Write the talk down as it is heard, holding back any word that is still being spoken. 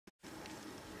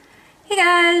Hey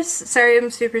guys! Sorry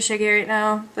I'm super shaky right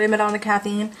now. Blame it on the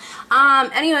caffeine.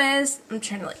 Anyways, I'm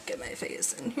trying to like get my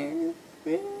face in here.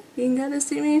 Yeah, you can kind of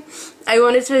see me. I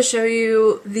wanted to show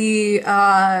you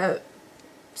the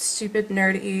stupid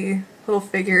nerdy little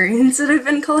figurines that I've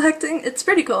been collecting. It's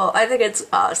pretty cool. I think it's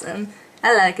awesome.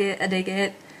 I like it. I dig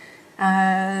it.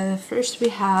 First we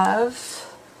have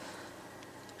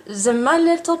the My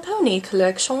Little Pony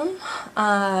collection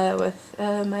with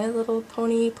My Little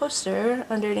Pony poster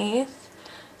underneath.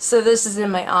 So this is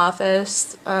in my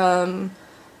office.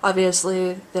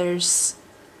 Obviously there's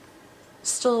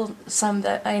still some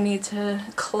that I need to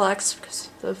collect because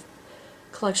the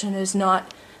collection is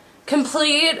not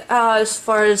complete as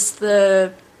far as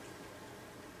the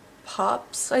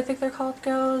pops, I think they're called,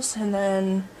 goes. And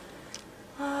then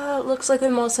it looks like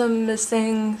I'm also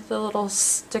missing the little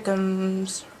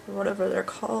stickums or whatever they're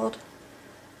called,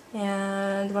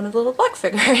 and one of the little black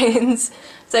figurines.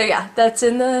 So yeah, that's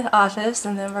in the office,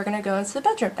 and then we're gonna go into the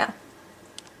bedroom now.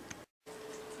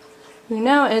 We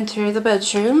now enter the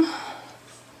bedroom.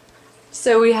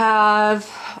 So we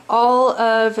have all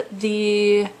of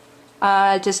the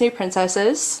Disney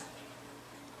princesses.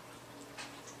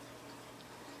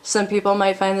 Some people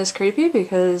might find this creepy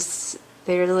because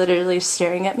they're literally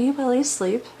staring at me while I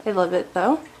sleep. I love it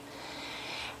though.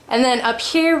 And then up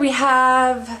here we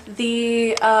have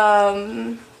the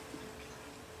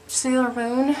Sailor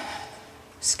Moon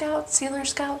Scouts, Sailor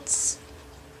Scouts.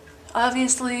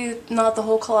 Obviously not the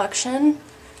whole collection.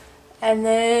 And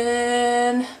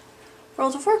then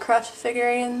World of Warcraft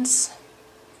figurines.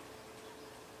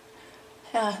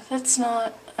 Yeah, that's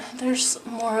not... there's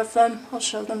more of them. I'll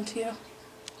show them to you.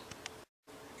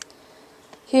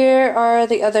 Here are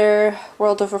the other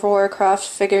World of Warcraft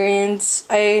figurines.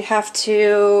 I have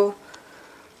to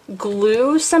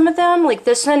glue some of them. Like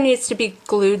this one needs to be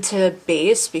glued to the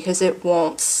base because it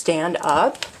won't stand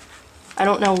up. I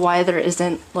don't know why there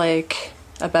isn't like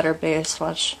a better base.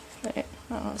 Watch. Wait,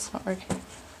 no, it's not working.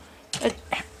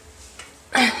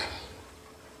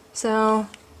 So,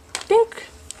 I think...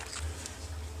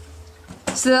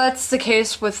 so that's the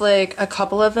case with like a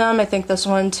couple of them. I think this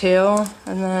one too.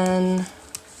 And then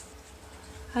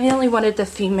I only wanted the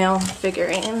female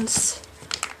figurines.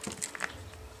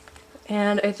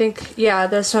 And I think, yeah,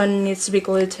 this one needs to be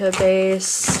glued to a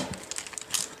base.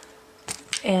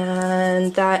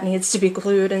 And that needs to be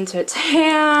glued into its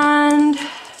hand.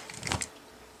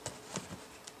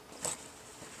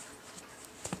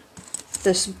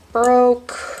 This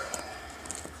broke.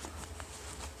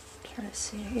 Trying to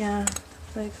see, yeah,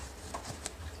 like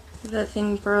that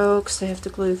thing broke, so I have to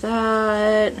glue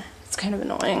that. It's kind of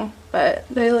annoying, but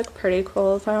they look pretty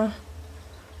cool though.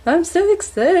 I'm so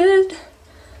excited.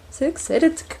 So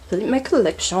excited to complete my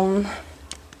collection.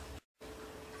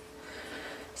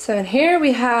 So in here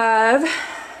we have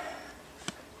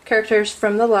characters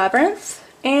from the Labyrinth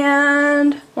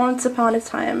and Once Upon a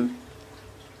Time.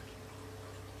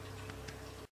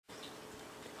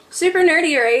 Super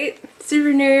nerdy, right?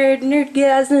 Super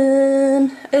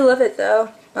nerdgasm. I love it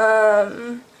though.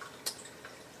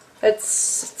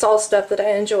 It's all stuff that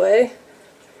I enjoy.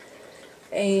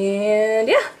 And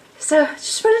yeah, so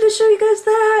just wanted to show you guys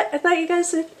that. I thought you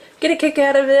guys would get a kick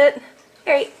out of it.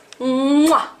 Alright,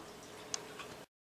 mwah!